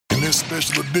this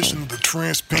special edition of The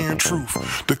Transparent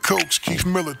Truth. The coach, Keith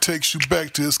Miller, takes you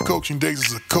back to his coaching days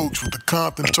as a coach with the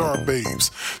Compton Tar Babes.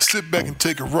 Sit back and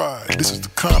take a ride. This is the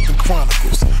Compton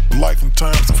Chronicles, the life and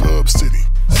times of Hub City.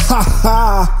 Ha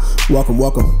ha!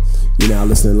 Welcome. You're now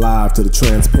listening live to The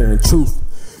Transparent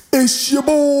Truth. It's your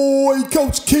boy,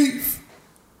 Coach Keith.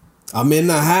 I'm in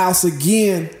the house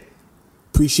again.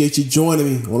 Appreciate you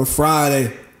joining me on a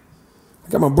Friday. I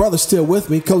got my brother still with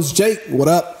me, Coach Jake. What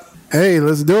up? Hey,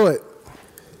 let's do it.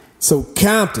 So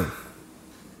Compton.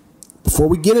 Before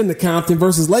we get into Compton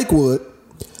versus Lakewood,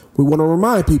 we want to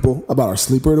remind people about our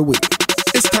Sleeper of the Week.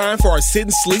 It's time for our Sit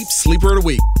and Sleep Sleeper of the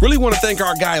Week. Really want to thank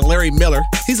our guy, Larry Miller.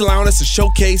 He's allowing us to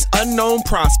showcase unknown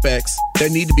prospects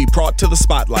that need to be brought to the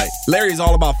spotlight. Larry is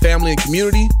all about family and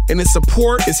community, and his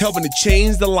support is helping to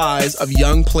change the lives of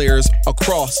young players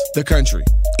across the country.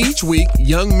 Each week,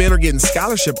 young men are getting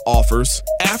scholarship offers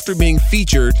after being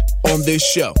featured on this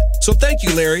show. So thank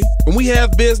you, Larry. When we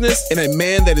have business and a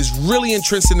man that is really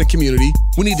interested in the community,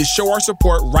 we need to show our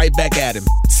support right back at him.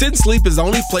 Sit and Sleep is the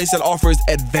only place that offers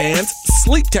advanced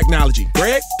sleep technology.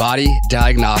 Greg? Body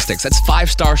Diagnostics. That's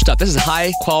 5-star stuff. This is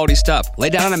high quality stuff. Lay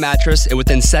down on a mattress, and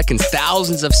within seconds,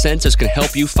 thousands of sensors can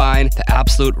help you find the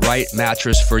absolute right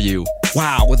mattress for you.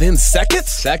 Wow, within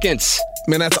seconds? Seconds.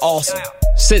 Man, that's awesome.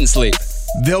 Sit and Sleep.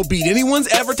 They'll beat anyone's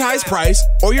advertised price,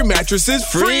 or your mattress is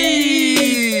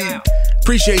free.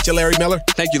 Appreciate you, Larry Miller.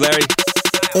 Thank you, Larry.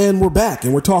 And we're back,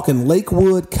 and we're talking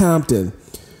Lakewood Compton.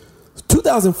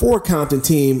 2004 Compton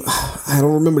team, I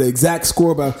don't remember the exact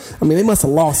score, but they must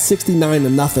have lost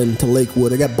 69-0 to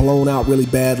Lakewood. They got blown out really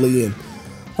badly, and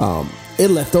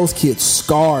it left those kids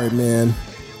scarred, man.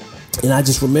 And I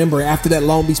just remember after that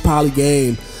Long Beach Poly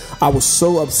game, I was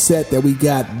so upset that we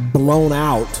got blown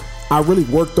out. I really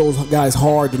worked those guys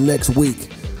hard the next week.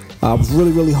 I was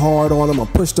really, really hard on them. I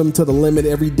pushed them to the limit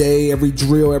every day, every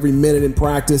drill, every minute in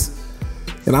practice.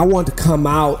 And I wanted to come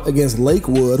out against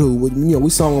Lakewood, who, we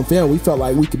saw on film, we felt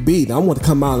like we could beat. I wanted to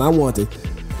come out and I wanted to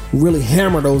really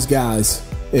hammer those guys.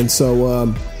 And so,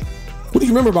 what do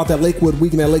you remember about that Lakewood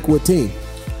week and that Lakewood team?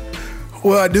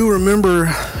 Well, I do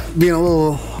remember being a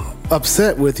little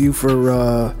upset with you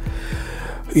for,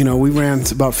 we ran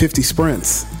about 50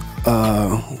 sprints.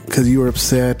 Because you were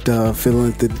upset,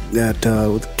 feeling that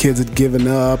the kids had given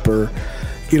up, or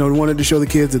wanted to show the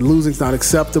kids that losing's not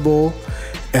acceptable.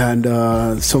 And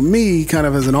so me, kind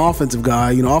of as an offensive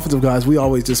guy, offensive guys, we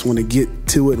always just want to get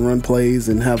to it and run plays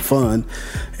and have fun.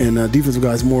 And defensive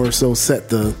guys more so set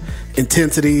the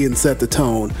intensity and set the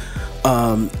tone.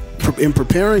 In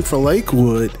preparing for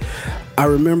Lakewood, I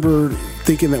remember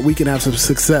thinking that we could have some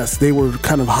success. They were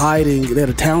kind of hiding. They had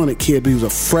a talented kid, but he was a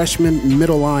freshman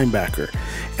middle linebacker.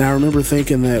 And I remember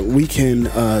thinking that we can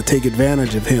take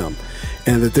advantage of him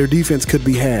and that their defense could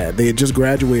be had. They had just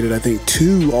graduated, I think,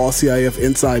 2 All-CIF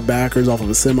inside backers off of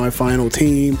a semifinal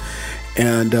team.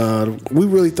 And we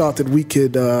really thought that we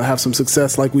could have some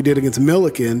success like we did against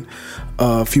Milliken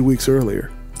a few weeks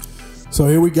earlier. So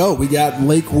here we go. We got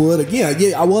Lakewood.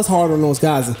 Again, I was hard on those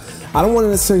guys. I don't want to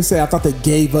necessarily say I thought they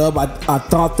gave up. I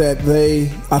thought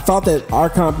that our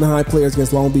Compton High players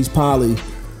against Long Beach Poly,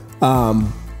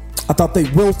 I thought they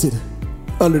wilted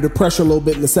under the pressure a little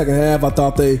bit in the second half. You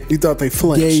thought they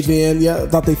flinched? Gave in. Yeah, I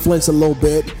thought they flinched a little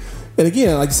bit. And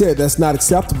again, like you said, that's not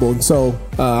acceptable. And so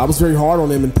I was very hard on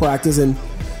them in practice, and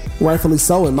rightfully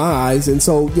so in my eyes. And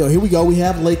so here we go. We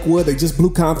have Lakewood. They just blew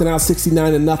Compton out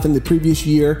 69-0 the previous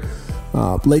year.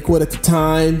 Lakewood at the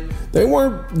time, they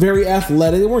weren't very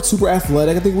athletic. They weren't super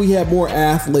athletic. I think we had more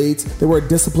athletes. They were a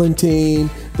disciplined team.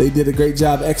 They did a great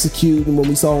job executing what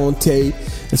we saw on tape.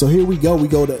 And so here we go. We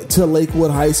go to Lakewood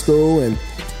High School. And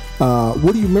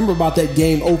what do you remember about that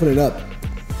game opening up?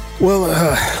 Well,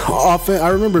 I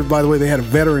remember, by the way, they had a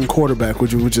veteran quarterback,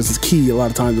 which is key a lot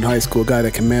of times in high school, a guy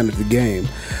that can manage the game.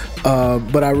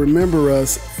 But I remember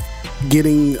us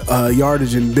getting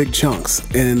yardage in big chunks,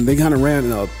 and they kind of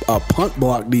ran a punt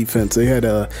block defense. They had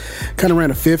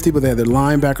ran a 50, but they had their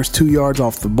linebackers 2 yards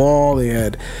off the ball. They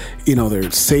had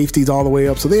their safeties all the way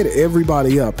up, so they had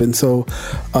everybody up. And so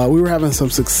we were having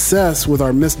some success with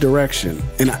our misdirection,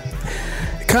 and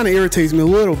it kind of irritates me a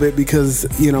little bit because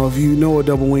if you know a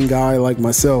double wing guy like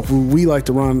myself, we like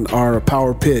to run our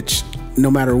power pitch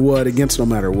no matter what, against no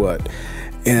matter what.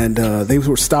 And they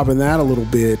were stopping that a little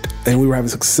bit, and we were having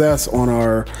success on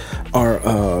our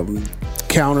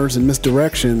counters and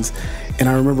misdirections. And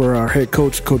I remember our head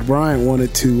coach, Coach Bryant,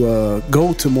 wanted to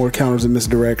go to more counters and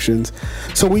misdirections.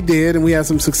 So we did, and we had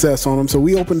some success on them. So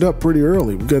we opened up pretty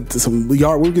early. We got we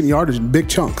were getting yardage in big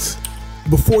chunks.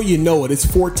 Before you know it, it's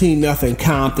 14-0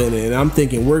 Compton, and I'm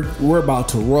thinking we're about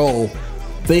to roll.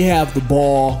 They have the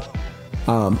ball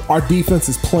Our defense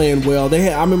is playing well.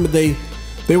 I remember they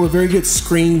were a very good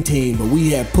screen team, but we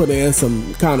had put in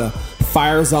some kind of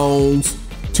fire zones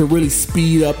to really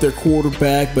speed up their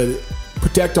quarterback, but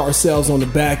protect ourselves on the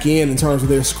back end in terms of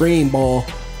their screen ball.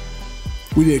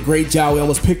 We did a great job. We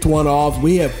almost picked one off.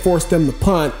 We had forced them to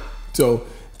punt, so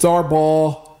it's our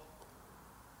ball.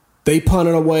 They punt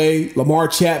it away. Lamar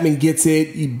Chapman gets it.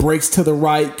 He breaks to the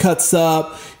right, cuts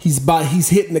up. He's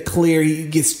hitting the clear. He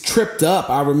gets tripped up,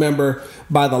 I remember,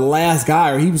 by the last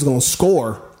guy, or he was going to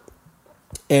score.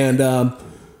 And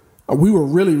we were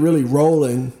really, really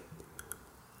rolling.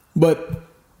 But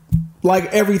like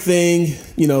everything,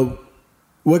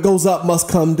 what goes up must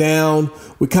come down.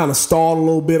 We kind of stalled a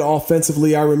little bit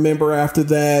offensively, I remember, after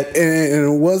that. And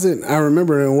it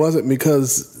wasn't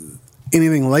because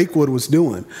anything Lakewood was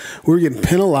doing. We were getting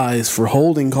penalized for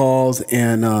holding calls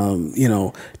and,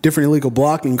 different illegal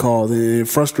blocking calls. And it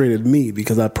frustrated me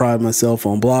because I pride myself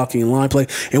on blocking and line play.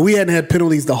 And we hadn't had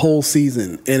penalties the whole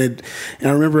season. And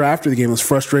I remember after the game, it was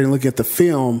frustrating looking at the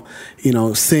film,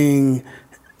 seeing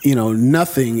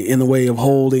nothing in the way of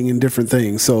holding and different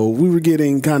things. So we were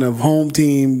getting kind of home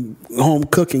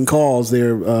cooking calls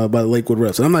there by the Lakewood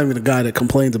refs. And I'm not even a guy that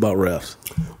complains about refs.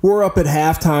 We're up at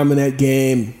halftime in that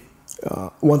game.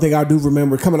 One thing I do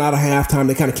remember, coming out of halftime,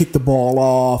 they kind of kick the ball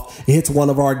off. It hits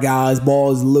one of our guys.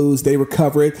 Ball is loose. They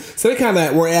recover it. So they kind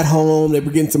of were at home. They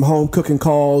were getting some home cooking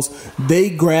calls.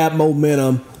 They grab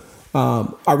momentum. I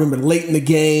remember late in the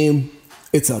game,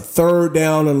 it's a 3rd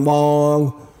down and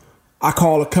long. I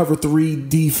call a cover 3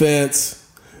 defense.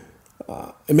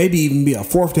 It maybe even be a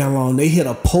 4th down long. They hit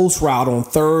a post route on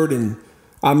 3rd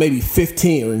and maybe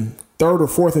 15, or 3rd or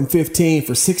 4th and 15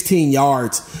 for 16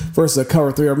 yards versus a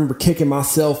cover 3. I remember kicking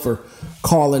myself for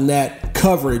calling that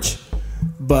coverage.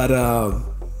 But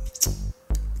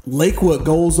Lakewood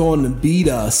goes on to beat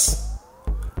us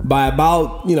by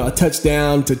about, a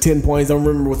touchdown to 10 points. I don't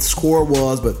remember what the score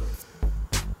was, but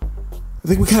I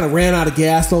think we kind of ran out of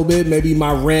gas a little bit. Maybe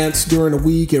my rants during the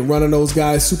week and running those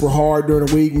guys super hard during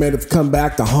the week may have come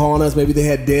back to haunt us. Maybe they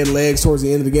had dead legs towards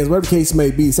the end of the game. Whatever the case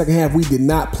may be, second half we did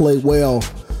not play well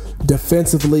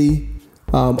defensively.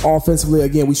 Offensively,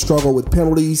 again, we struggle with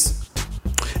penalties.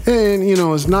 And,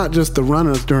 it's not just the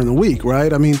runners during the week,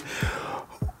 right? I mean,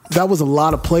 that was a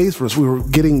lot of plays for us. We were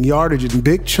getting yardage in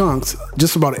big chunks.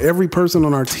 Just about every person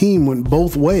on our team went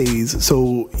both ways.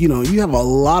 So, you have a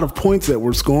lot of points that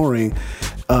we're scoring.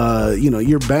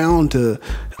 You're bound to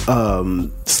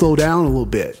slow down a little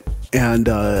bit. And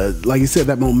like you said,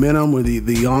 that momentum with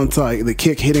the onside, the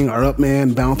kick hitting our up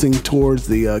man, bouncing towards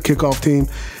the kickoff team,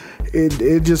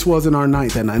 it just wasn't our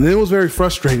night that night. And it was very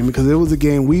frustrating because it was a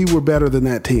game we were better than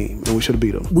that team, and we should have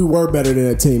beat them. We were better than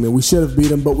that team, and we should have beat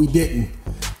them, but we didn't.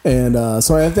 And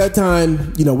so at that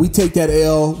time, we take that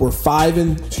L. We're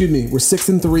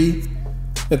 6-3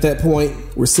 at that point.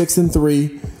 We're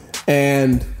 6-3,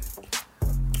 and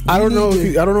I don't know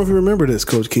if you remember this,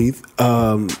 Coach Keith.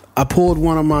 I pulled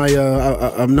one of my.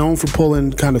 I'm known for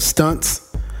pulling kind of stunts.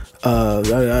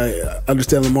 I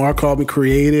understand Lamar called me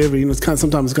creative. It's kind of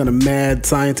sometimes kind of mad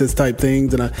scientist type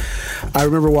things. And I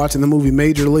remember watching the movie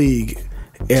Major League,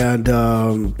 and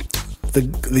the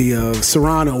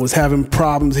Serrano was having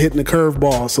problems hitting the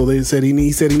curveball. So he said he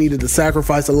needed to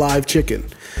sacrifice a live chicken.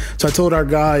 So I told our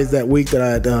guys that week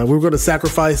that we were going to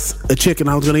sacrifice a chicken.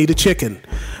 I was going to eat a chicken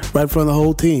right in front of the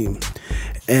whole team.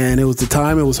 And it was the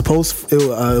time it was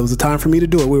the time for me to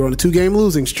do it. We were on a 2-game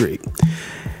losing streak.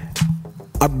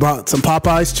 I brought some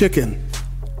Popeye's chicken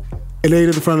and ate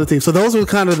it in front of the team. So those were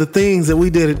kind of the things that we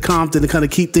did at Compton to kind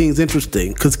of keep things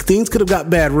interesting, because things could have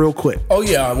got bad real quick. Oh,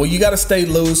 yeah. Well, you got to stay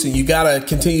loose, and you got to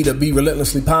continue to be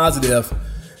relentlessly positive.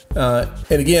 And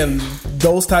again,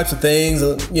 those types of things,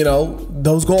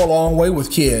 those go a long way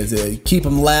with kids. Keep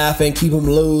them laughing, keep them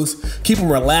loose, keep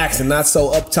them relaxed and not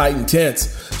so uptight and tense,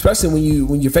 especially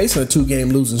when you're facing a 2-game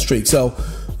losing streak. So,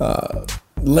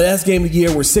 last game of the year,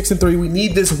 we're 6-3. We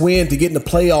need this win to get in the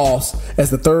playoffs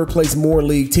as the 3rd place Moore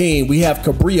League team. We have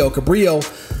Cabrillo. Cabrillo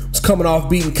was coming off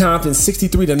beating Compton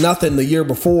 63-0 the year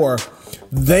before.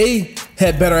 They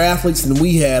had better athletes than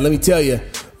we had. Let me tell you,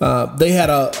 they had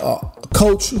a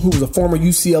coach who was a former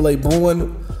UCLA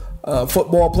Bruin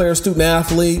football player, student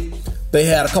athlete. They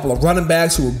had a couple of running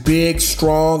backs who were big,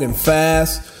 strong, and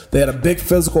fast. They had a big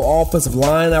physical offensive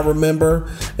line, I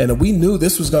remember. And we knew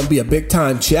this was going to be a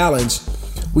big-time challenge.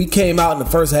 We came out in the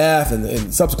first half,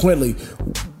 and subsequently,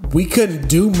 we couldn't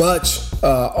do much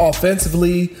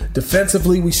offensively.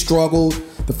 Defensively, we struggled.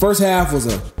 The first half was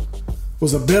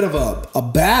was a bit of a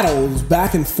battle. It was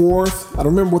back and forth. I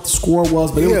don't remember what the score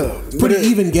was, but it was a pretty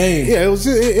even game. Yeah, it was.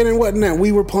 And it wasn't that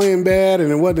we were playing bad,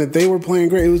 and it wasn't that they were playing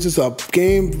great. It was just a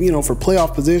game, for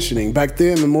playoff positioning. Back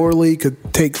then, the Moore League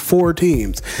could take 4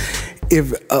 teams.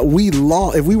 If we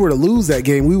were to lose that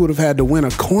game, we would have had to win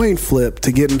a coin flip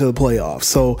to get into the playoffs.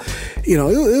 So,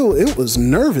 it was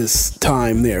nervous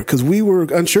time there because we were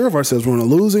unsure of ourselves. We're on a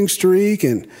losing streak,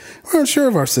 and we're unsure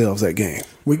of ourselves that game.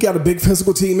 We got a big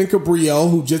physical team in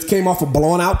Cabrillo who just came off of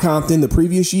blowing out Compton the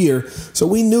previous year. So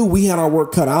we knew we had our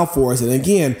work cut out for us. And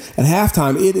again, at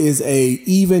halftime, it is a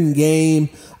even game.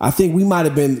 I think we might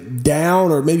have been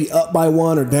down or maybe up by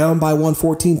 1 or down by 1,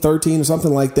 14-13 or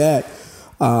something like that.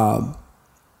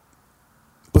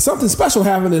 But something special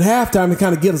happened at halftime to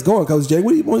kind of get us going. Coach Jay,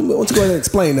 why don't you go ahead and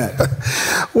explain that?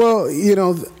 Well,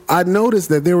 I noticed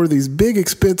that there were these big,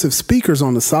 expensive speakers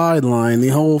on the sideline the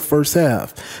whole first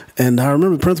half. And I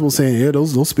remember the principal saying, yeah,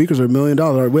 those speakers are $1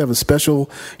 million. We have a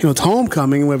special, it's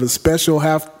homecoming. We have a special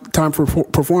halftime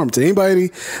performance. Anybody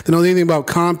that knows anything about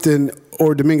Compton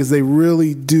or Dominguez, they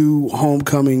really do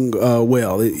homecoming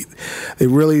well. They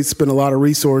really spend a lot of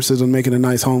resources on making a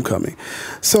nice homecoming.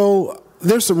 So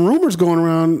there's some rumors going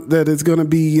around that it's going to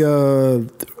be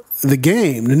the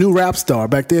game, the new rap star.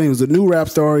 Back then, he was a new rap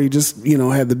star. He just,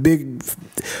 had the big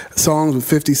songs with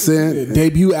 50 Cent.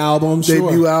 Debut album.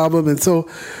 And so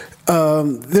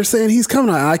they're saying he's coming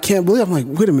out. I can't believe it. I'm like,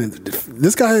 wait a minute.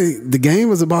 This guy, the game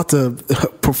was about to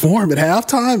perform at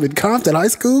halftime at Compton High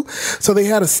School. So they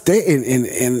had a stage,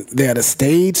 and they had a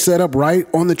stage set up right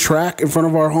on the track in front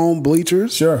of our home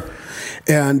bleachers. Sure.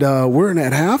 And we're in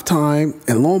at halftime,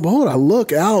 and lo and behold, I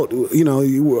look out,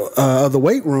 the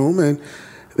weight room, and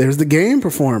there's the game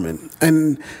performing.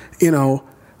 And,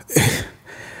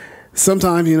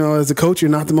 sometimes, as a coach, you're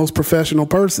not the most professional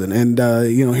person. And,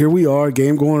 here we are,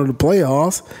 game going to the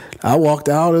playoffs. I walked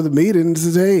out of the meeting and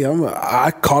said, hey,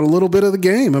 I caught a little bit of the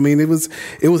game. I mean, it was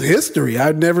history.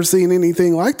 I'd never seen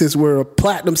anything like this where a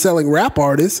platinum-selling rap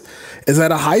artist is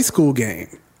at a high school game.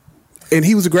 And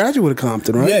he was a graduate of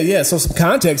Compton, right? Yeah. So some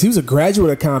context. He was a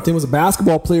graduate of Compton. Was a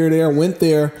basketball player there. Went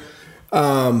there,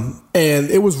 and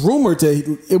it was rumored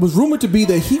to be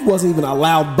that he wasn't even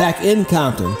allowed back in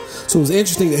Compton. So it was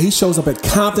interesting that he shows up at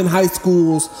Compton High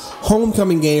School's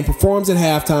homecoming game, performs at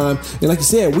halftime, and like you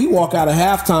said, we walk out of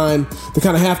halftime, the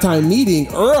kind of halftime meeting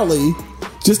early,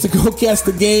 just to go catch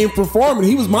the game performing.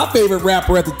 He was my favorite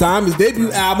rapper at the time. His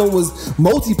debut album was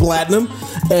multi-platinum,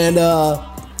 and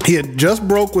he had just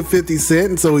broke with 50 Cent,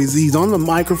 and so he's on the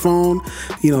microphone,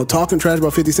 talking trash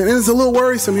about 50 Cent. And it's a little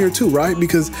worrisome here, too, right?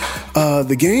 Because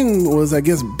the game was, I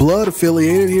guess, blood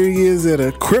affiliated. Here he is at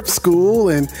a Crip school,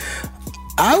 and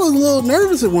I was a little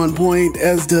nervous at one point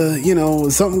as to,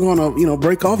 is something going to,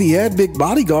 break off. He had big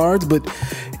bodyguards, but,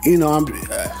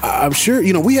 I'm sure,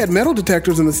 we had metal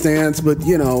detectors in the stands, but,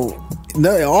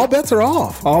 no, all bets are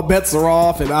off. All bets are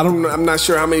off, and I'm not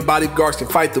sure how many bodyguards can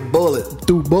fight through bullets,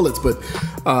 but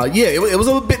it was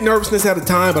a little bit nervousness at the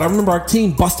time. But I remember our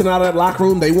team busting out of that locker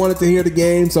room. They wanted to hear the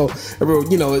game, so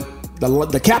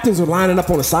the captains were lining up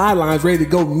on the sidelines, ready to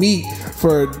go meet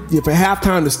for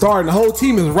halftime to start, and the whole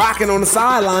team is rocking on the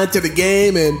sideline to the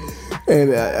game, and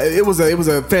it was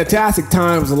a fantastic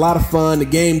time. It was a lot of fun. The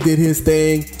game did his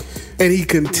thing. And he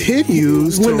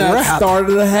continues to rap.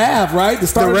 Started a half, right?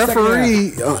 The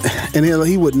referee, and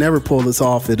he would never pull this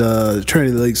off at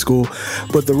Trinity League School,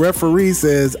 but the referee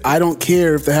says, I don't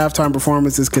care if the halftime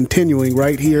performance is continuing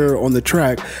right here on the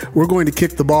track. We're going to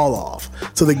kick the ball off.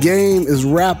 So the game is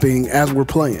rapping as we're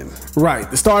playing. Right.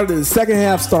 The second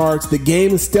half starts. The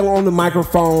game is still on the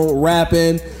microphone,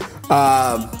 rapping.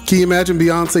 Can you imagine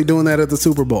Beyonce doing that at the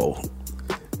Super Bowl?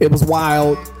 It was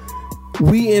wild.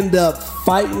 We end up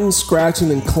fighting,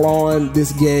 scratching, and clawing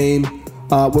this game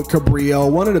with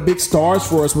Cabrillo. One of the big stars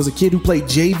for us was a kid who played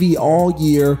JV all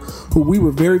year, who we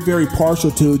were very, very partial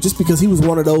to, just because he was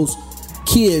one of those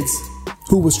kids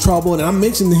who was trouble. And I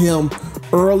mentioned him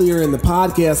earlier in the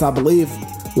podcast, I believe,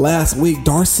 last week,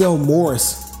 Darcel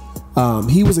Morris.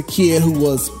 He was a kid who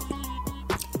was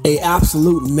a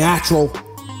absolute natural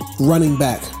running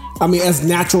back. I mean, as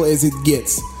natural as it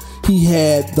gets. He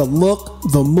had the look,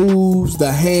 the moves,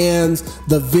 the hands,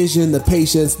 the vision, the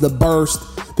patience, the burst,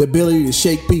 the ability to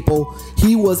shake people.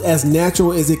 He was as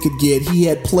natural as it could get. He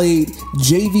had played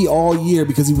JV all year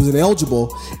because he was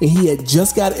ineligible, and he had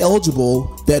just got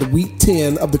eligible that week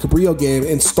 10 of the Cabrillo game,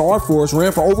 and starred for us,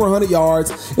 ran for over 100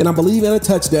 yards, and I believe in a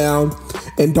touchdown.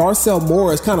 And Darcel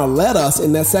Morris kind of led us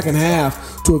in that second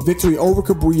half to a victory over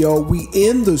Cabrillo. We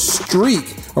end the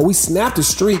streak, or we snapped the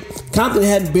streak. Compton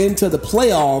hadn't been to the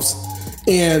playoffs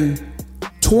in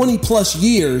 20 plus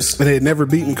years. But they had never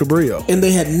beaten Cabrillo. And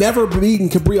they had never beaten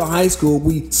Cabrillo High School.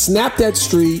 We snapped that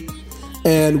streak,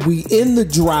 and we end the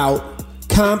drought.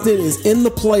 Compton is in the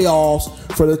playoffs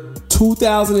for the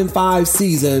 2005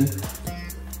 season,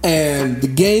 and the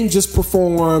game just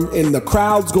performed, and the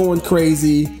crowd's going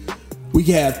crazy. We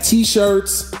have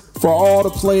T-shirts for all the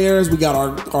players. We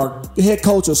got our head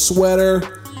coach a sweater.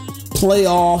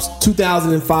 Playoffs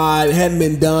 2005. It hadn't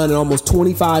been done in almost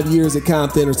 25 years at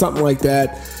Compton or something like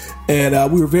that,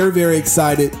 and we were very, very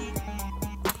excited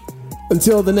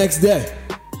until the next day.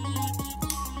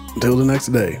 Until the next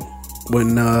day,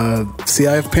 when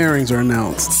CIF pairings are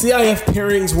announced. CIF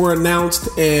pairings were announced,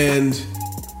 and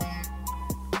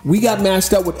we got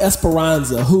matched up with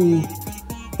Esperanza, who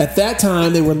at that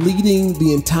time they were leading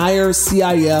the entire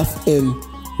CIF in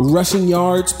rushing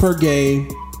yards per game,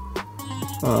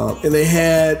 and they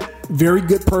had very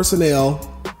good personnel,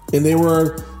 and they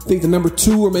were, I think, the number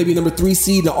 2 or maybe number 3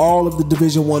 seed in all of the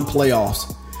Division I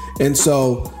playoffs. And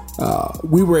so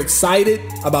we were excited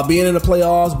about being in the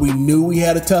playoffs. We knew we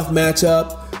had a tough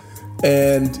matchup.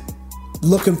 And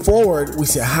looking forward, we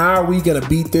said, how are we going to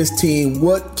beat this team?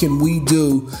 What can we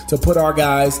do to put our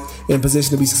guys in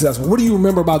position to be successful? What do you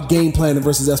remember about game planning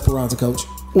versus Esperanza, Coach?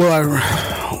 Well,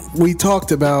 we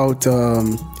talked about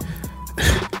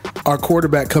our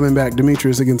quarterback coming back,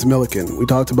 Demetrius, against Milliken. We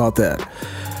talked about that.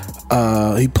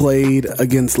 He played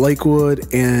against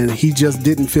Lakewood, and he just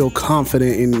didn't feel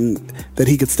confident in that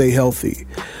he could stay healthy.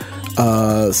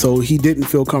 So he didn't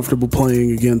feel comfortable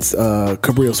playing against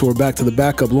Cabrillo. So we're back to the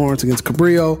backup, Lawrence against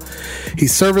Cabrillo.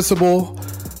 He's serviceable.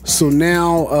 So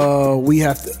now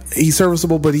he's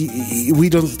serviceable, but we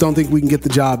don't think we can get the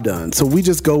job done. So we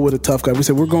just go with a tough guy. We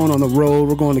said, we're going on the road.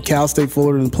 We're going to Cal State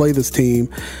Fullerton and play this team.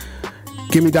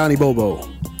 Give me Donnie Bobo.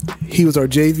 He was our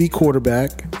JV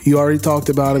quarterback. You already talked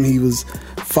about him. He was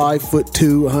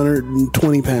 5'2",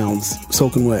 120 pounds,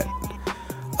 soaking wet.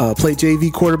 Played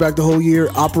JV quarterback the whole year,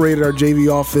 operated our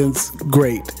JV offense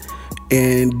great,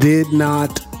 and did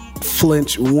not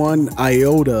flinch one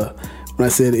iota when I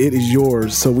said, it is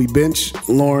yours. So we bench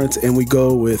Lawrence and we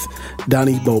go with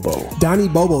Donnie Bobo. Donnie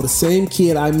Bobo, the same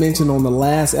kid I mentioned on the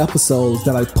last episodes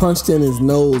that I punched in his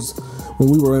nose when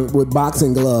we were with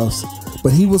boxing gloves.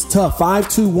 But he was tough,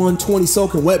 5'2", 120,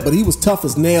 soaking wet, but he was tough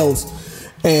as nails.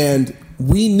 And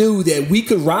we knew that we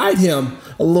could ride him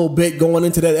a little bit going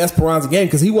into that Esperanza game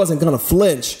because he wasn't going to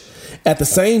flinch. At the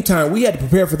same time, we had to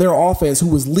prepare for their offense, who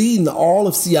was leading all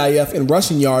of CIF in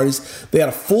rushing yards. They had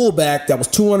a fullback that was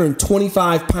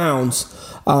 225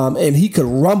 pounds, and he could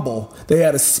rumble. They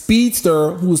had a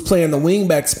speedster who was playing the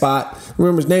wingback spot. I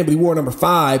remember his name, but he wore number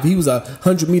 5. He was a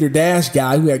 100-meter dash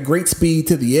guy who had great speed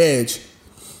to the edge.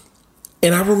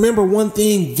 And I remember one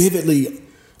thing vividly,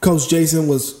 Coach Jason,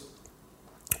 was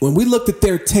when we looked at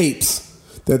their tapes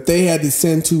that they had to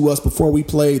send to us before we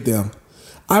played them,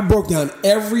 I broke down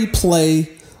every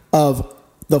play of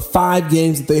the 5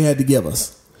 games that they had to give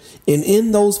us. And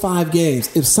in those 5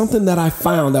 games, it's something that I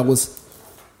found that was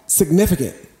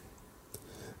significant.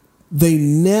 They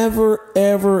never,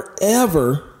 ever,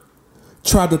 ever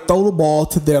tried to throw the ball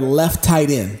to their left tight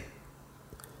end.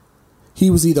 He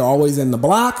was either always in the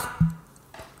block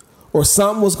or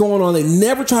something was going on. They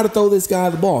never tried to throw this guy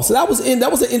the ball. So that was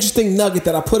an interesting nugget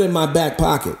that I put in my back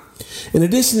pocket. In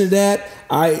addition to that,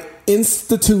 I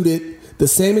instituted the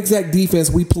same exact defense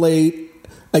we played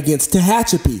against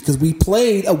Tehachapi, because we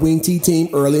played a wing T team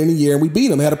earlier in the year and we beat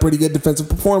them. Had a pretty good defensive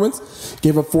performance.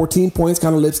 Gave up 14 points,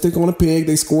 kind of lipstick on a pig.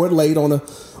 They scored late on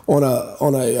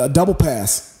a double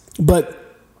pass. But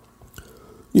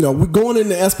we're going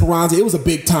into Esperanza. It was a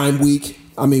big time week.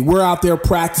 I mean, we're out there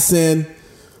practicing.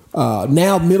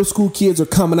 Now middle school kids are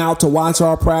coming out to watch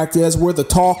our practice. We're the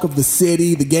talk of the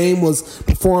city. The game was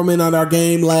performing on our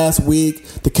game last week.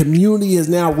 The community has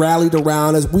now rallied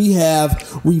around us. We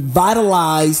have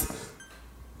revitalized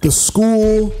the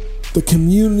school, the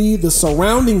community, the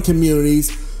surrounding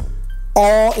communities,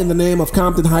 all in the name of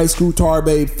Compton High School Tar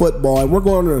Babe football. And we're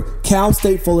going to Cal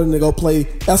State Fullerton to go play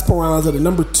Esperanza, the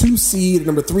number 2 seed, the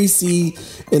number 3 seed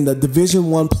in the Division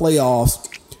I playoffs.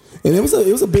 And it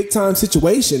was a big time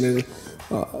situation. And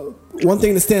one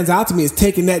thing that stands out to me is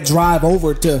taking that drive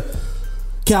over to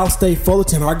Cal State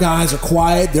Fullerton. Our guys are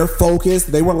quiet, they're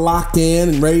focused, they were locked in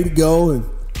and ready to go. And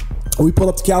we pull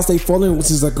up to Cal State Fullerton,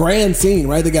 which is a grand scene,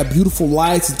 right? They got beautiful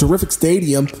lights, a terrific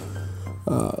stadium.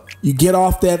 You get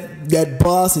off that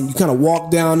bus and you kind of walk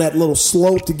down that little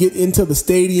slope to get into the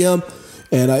stadium.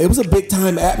 And it was a big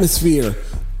time atmosphere.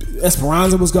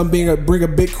 Esperanza was going to bring a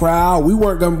big crowd. We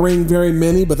weren't going to bring very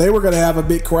many, but they were going to have a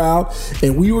big crowd.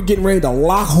 And we were getting ready to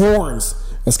lock horns,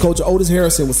 as Coach Otis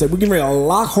Harrison would say. We're getting ready to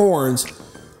lock horns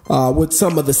with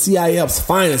some of the CIF's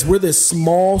finest. We're this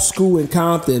small school in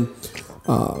Compton,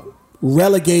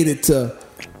 relegated to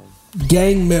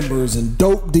gang members and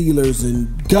dope dealers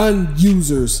and gun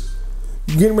users.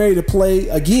 Getting ready to play,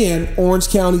 again, Orange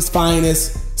County's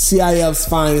finest, CIF's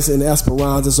finest in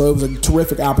Esperanza. So it was a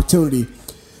terrific opportunity.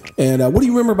 And what do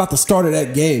you remember about the start of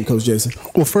that game, Coach Jason?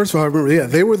 Well, first of all, I remember,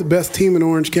 they were the best team in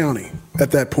Orange County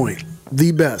at that point.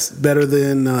 The best. Better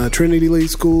than Trinity Lee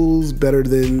Schools, better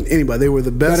than anybody. They were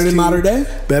the best. Better than Mater Dei?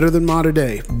 Better than Mater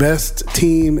Dei. Best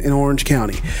team in Orange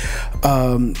County.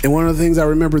 And one of the things I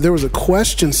remember, there was a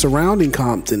question surrounding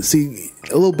Compton. See,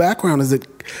 a little background is that,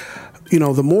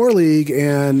 the Moore League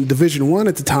and Division I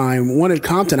at the time wanted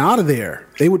Compton out of there.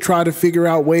 They would try to figure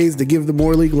out ways to give the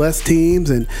Moore League less teams.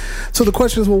 And so the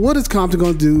question is, well, what is Compton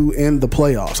going to do in the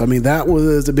playoffs? I mean, that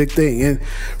was a big thing. And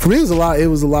for me, it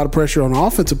was a lot of pressure on an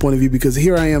offensive point of view, because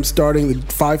here I am starting the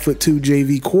 5'2"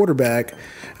 JV quarterback.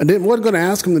 I wasn't going to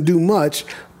ask him to do much,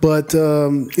 but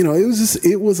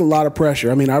it was a lot of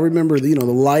pressure. I mean, I remember the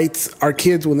lights. Our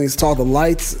kids, when they saw the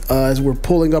lights as we're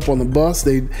pulling up on the bus,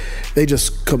 they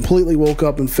just completely woke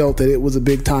up and felt that it was a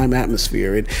big time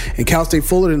atmosphere. And Cal State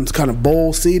Fullerton's kind of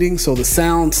bowl seating, so the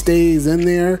sound stays in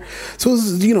there. So it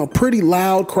was pretty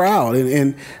loud crowd.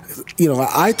 And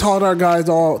I talked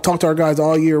to our guys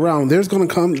all year round. There's going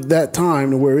to come that time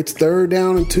to where it's 3rd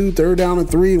down and 2, 3rd down and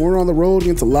 3, and we're on the road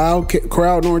against a loud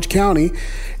crowd in Orange County,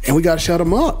 and we got to shut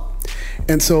them up.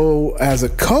 And so, as a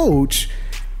coach,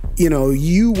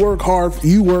 you work hard.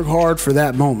 You work hard for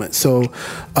that moment. So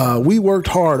we worked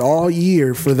hard all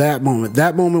year for that moment.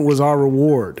 That moment was our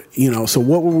reward. So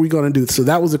what were we going to do? So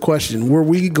that was the question. Were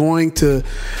we going to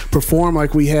perform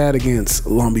like we had against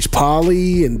Long Beach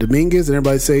Poly and Dominguez, and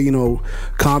everybody say,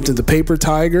 Compton's a paper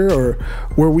tiger, or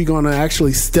were we going to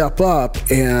actually step up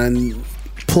and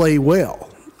play well?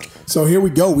 So here we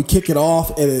go. We kick it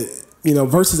off at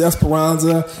versus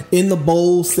Esperanza in the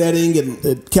bowl setting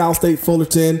at Cal State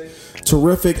Fullerton.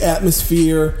 Terrific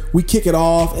atmosphere. We kick it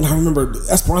off, and I remember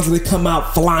Esperanza, they come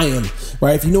out flying,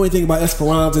 right? If you know anything about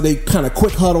Esperanza, they kind of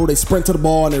quick huddle, they sprint to the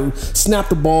ball, and they snap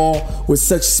the ball with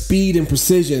such speed and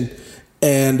precision.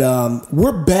 And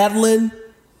we're battling.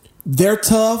 They're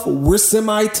tough. We're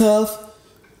semi-tough.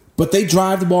 But they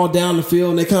drive the ball down the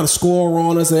field, and they kind of score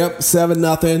on us. They're up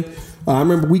 7-0. I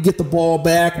remember we get the ball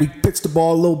back. We pitch the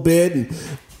ball a little bit, and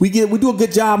we do a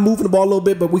good job moving the ball a little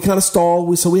bit, but we kind of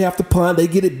stall. So we have to punt. They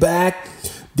get it back.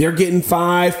 They're getting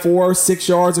 5, 4, 6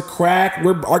 yards of crack.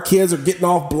 Our kids are getting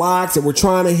off blocks, and we're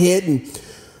trying to hit.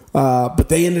 But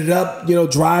they ended up,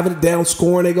 driving it down,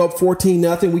 scoring. They go up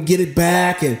 14-0. We get it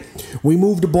back, and we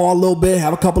move the ball a little bit,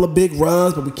 have a couple of big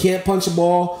runs, but we can't punch the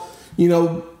ball,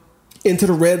 into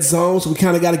the red zone. So we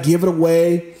kind of got to give it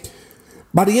away.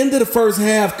 By the end of the first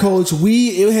half, Coach,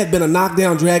 it had been a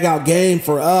knockdown, drag-out game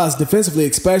for us, defensively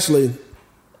especially.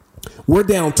 We're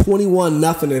down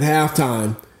 21-0 at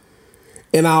halftime.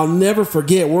 And I'll never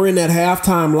forget, we're in that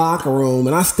halftime locker room,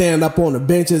 and I stand up on the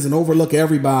benches and overlook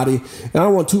everybody. And I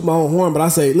don't want to toot my own horn, but I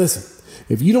say, listen,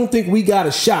 if you don't think we got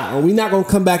a shot or we're not going to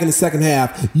come back in the second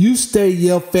half, you stay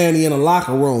yell Fanny in the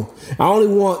locker room. I only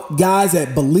want guys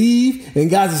that believe and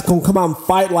guys that's going to come out and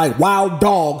fight like wild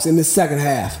dogs in the second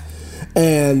half.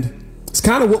 And it's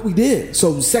kind of what we did.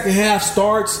 So the second half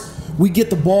starts, we get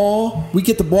the ball, we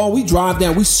drive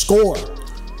down, we score.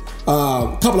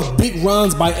 A couple of big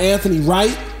runs by Anthony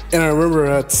Wright. And I remember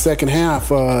at the second half,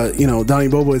 Donnie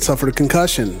Bobo had suffered a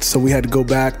concussion, so we had to go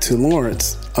back to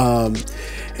Lawrence.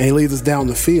 And he leads us down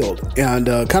the field. And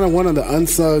kind of one of the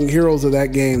unsung heroes of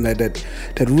that game that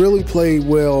really played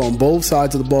well on both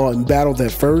sides of the ball and battled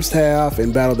that first half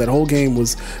and battled that whole game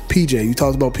was PJ. You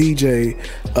talked about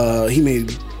PJ. He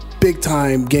made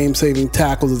big-time game-saving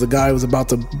tackles as a guy who was about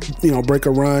to, break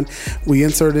a run. We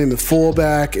inserted him at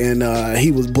fullback, and he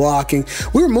was blocking.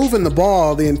 We were moving the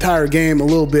ball the entire game a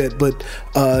little bit, but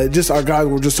just our guys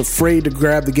were just afraid to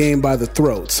grab the game by the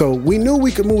throat. So we knew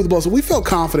we could move the ball. So we felt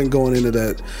confident going into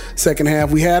that second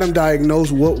half. We had them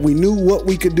diagnosed. We knew what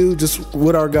we could do, just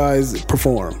what our guys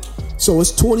perform. So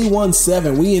it's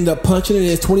 21-7. We end up punching it.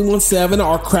 It's 21-7.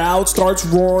 Our crowd starts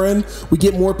roaring. We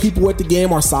get more people at the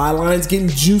game. Our sidelines getting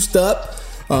juiced up.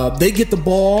 They get the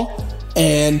ball,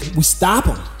 and we stop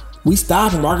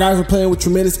them. Our guys are playing with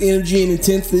tremendous energy and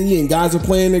intensity, and guys are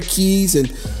playing their keys,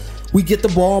 and we get the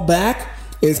ball back.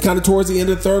 It's kind of towards the end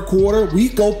of the third quarter. We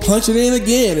go punch it in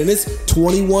again, and it's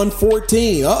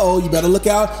 21-14. Uh-oh, you better look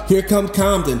out. Here comes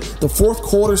Compton. The fourth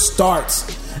quarter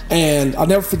starts, and I'll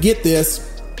never forget this.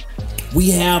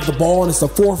 We have the ball, and it's the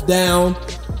fourth down,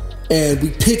 and we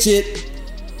pitch it.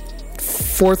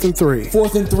 4th and 3.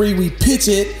 4th and 3, we pitch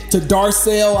it to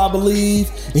Darcel, I believe,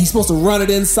 and he's supposed to run it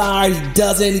inside. He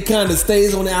doesn't. He kind of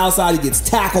stays on the outside. He gets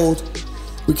tackled.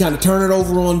 We kind of turn it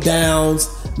over on downs,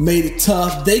 made it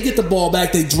tough. They get the ball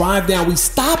back. They drive down. We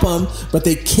stop them, but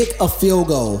they kick a field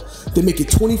goal. They make it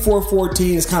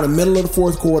 24-14. It's kind of middle of the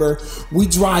fourth quarter. We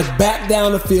drive back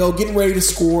down the field, getting ready to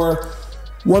score.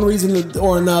 One reason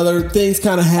or another, things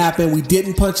kind of happen. We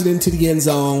didn't punch it into the end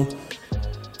zone.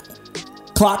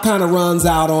 Clock kind of runs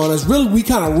out on us. Really, we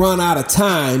kind of run out of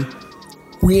time.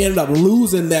 We ended up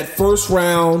losing that first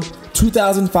round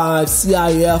 2005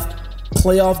 CIF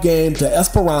playoff game to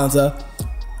Esperanza.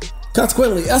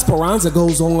 Consequently, Esperanza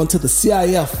goes on to the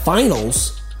CIF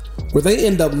finals, where they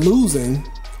end up losing,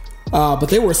 but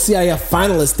they were CIF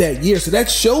finalists that year. So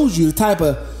that shows you the type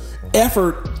of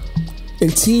effort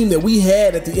and team that we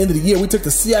had at the end of the year. We took the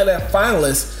CIF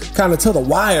finalists kind of to the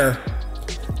wire,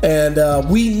 and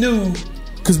we knew,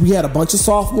 because we had a bunch of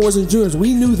sophomores and juniors,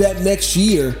 we knew that next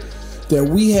year that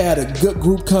we had a good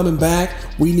group coming back.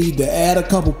 We need to add a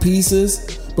couple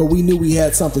pieces, but we knew we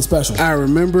had something special. I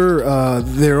remember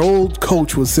their old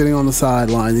coach was sitting on the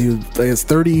sideline. He was his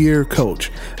 30-year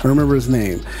coach. I remember his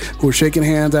name. We were shaking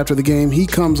hands after the game. He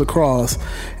comes across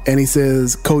and he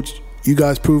says, "Coach, you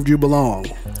guys proved you belong."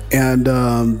 And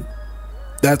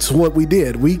that's what we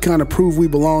did. We kind of proved we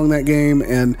belong that game.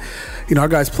 And, you know, our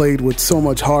guys played with so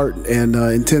much heart and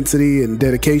intensity and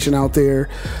dedication out there.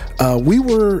 We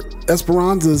were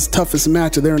Esperanza's toughest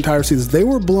match of their entire season. They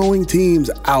were blowing teams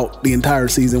out the entire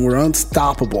season. We're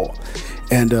unstoppable.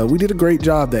 And we did a great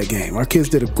job that game. Our kids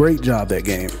did a great job that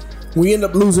game. We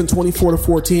ended up losing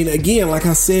 24-14. Again, like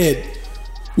I said,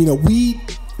 you know, we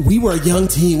were a young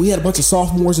team. We had a bunch of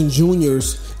sophomores and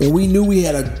juniors, and we knew we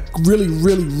had a really,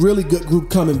 really, really good group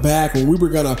coming back, and we were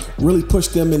going to really push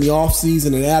them in the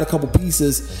offseason and add a couple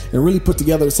pieces and really put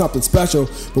together something special.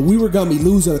 But we were going to be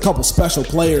losing a couple special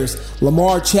players.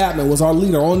 Lamar Chapman was our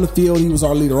leader on the field. He was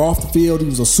our leader off the field. He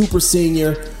was a super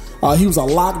senior. He was a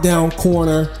lockdown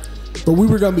corner. But we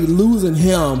were going to be losing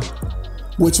him,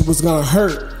 which was going to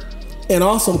hurt. And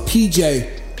also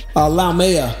PJ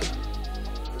Laumea.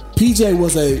 PJ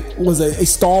was a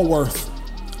stalwart.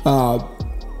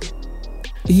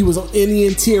 He was in the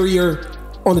interior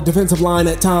on the defensive line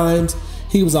at times.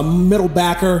 He was a middle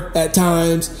backer at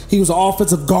times. He was an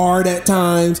offensive guard at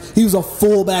times. He was a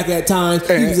fullback at times.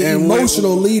 He was an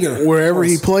emotional leader. Wherever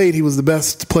he played, he was the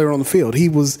best player on the field.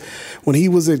 When he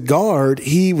was at guard,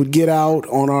 he would get out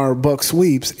on our buck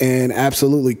sweeps and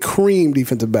absolutely cream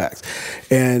defensive backs.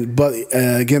 But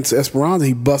against Esperanza,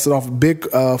 he busted off a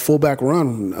big fullback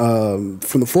run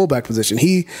from the fullback position.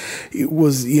 He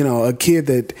was, a kid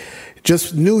that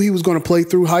just knew he was going to play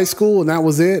through high school, and that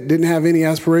was it. Didn't have any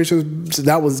aspirations. So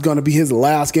that was going to be his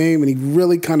last game, and he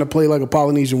really kind of played like a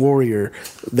Polynesian warrior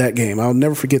that game. I'll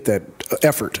never forget that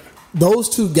effort. Those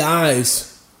two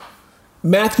guys,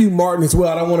 Matthew Martin as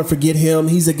well, I don't want to forget him.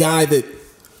 He's a guy that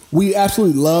we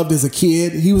absolutely loved as a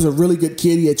kid. He was a really good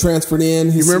kid. He had transferred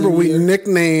in. You remember we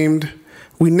nicknamed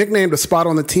a spot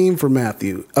on the team for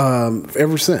Matthew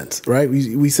ever since, right?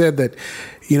 We said that,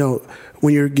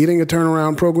 when you're getting a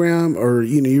turnaround program, or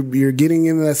you're getting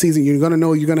into that season, you're going to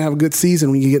know you're going to have a good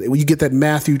season when you get that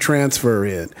Matthew transfer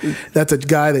in. That's a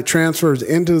guy that transfers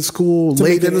into the school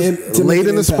late in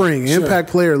the spring, sure. Impact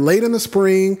player late in the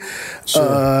spring,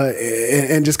 sure.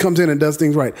 And just comes in and does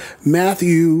things right.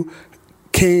 Matthew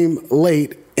came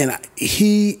late, and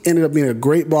he ended up being a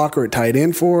great blocker at tight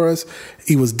end for us.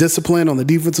 He was disciplined on the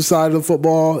defensive side of the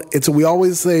football. And so we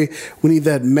always say we need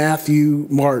that Matthew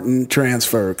Martin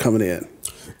transfer coming in.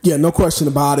 Yeah, no question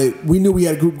about it. We knew we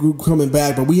had a group coming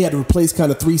back, but we had to replace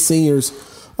kind of three seniors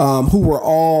who were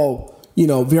all,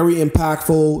 very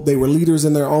impactful. They were leaders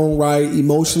in their own right,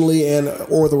 emotionally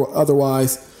or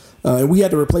otherwise. And we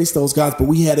had to replace those guys, but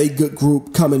we had a good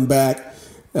group coming back.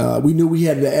 We knew we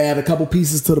had to add a couple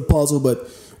pieces to the puzzle, but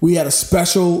we had a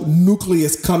special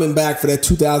nucleus coming back for that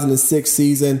 2006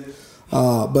 season.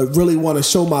 But really want to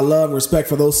show my love and respect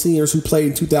for those seniors who played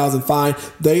in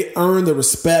 2005. They earned the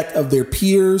respect of their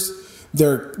peers,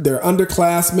 their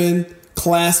underclassmen,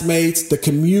 classmates, the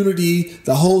community,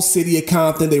 the whole city of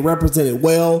Compton. They represented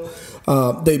well.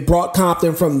 They brought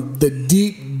Compton from the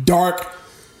deep, dark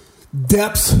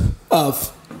depths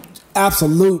of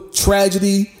absolute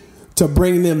tragedy to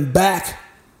bring them back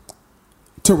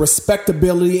to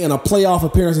respectability and a playoff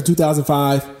appearance in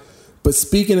 2005. But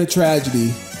speaking of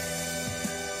tragedy,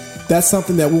 that's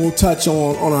something that we'll touch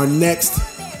on our next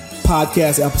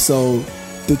podcast episode,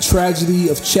 the tragedy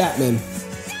of Chapman.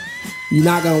 You're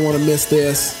not going to want to miss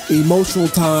this. Emotional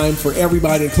time for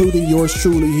everybody, including yours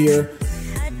truly here.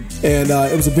 And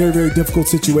it was a very, very difficult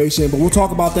situation. But we'll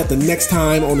talk about that the next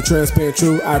time on The Transparent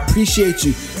Truth. I appreciate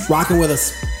you rocking with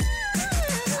us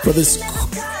for this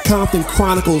Compton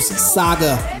Chronicles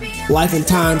saga, Life and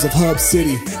Times of Hub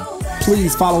City.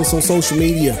 Please follow us on social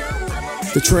media.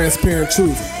 The Transparent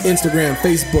Truth, Instagram,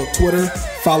 Facebook, Twitter.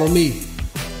 Follow me,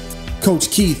 Coach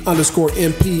Keith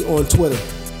 _MP on Twitter.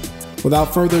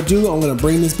 Without further ado, I'm going to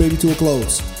bring this baby to a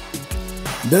close.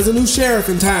 There's a new sheriff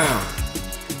in town,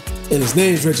 and his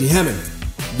name's Reggie Hammond.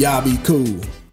 Y'all be cool.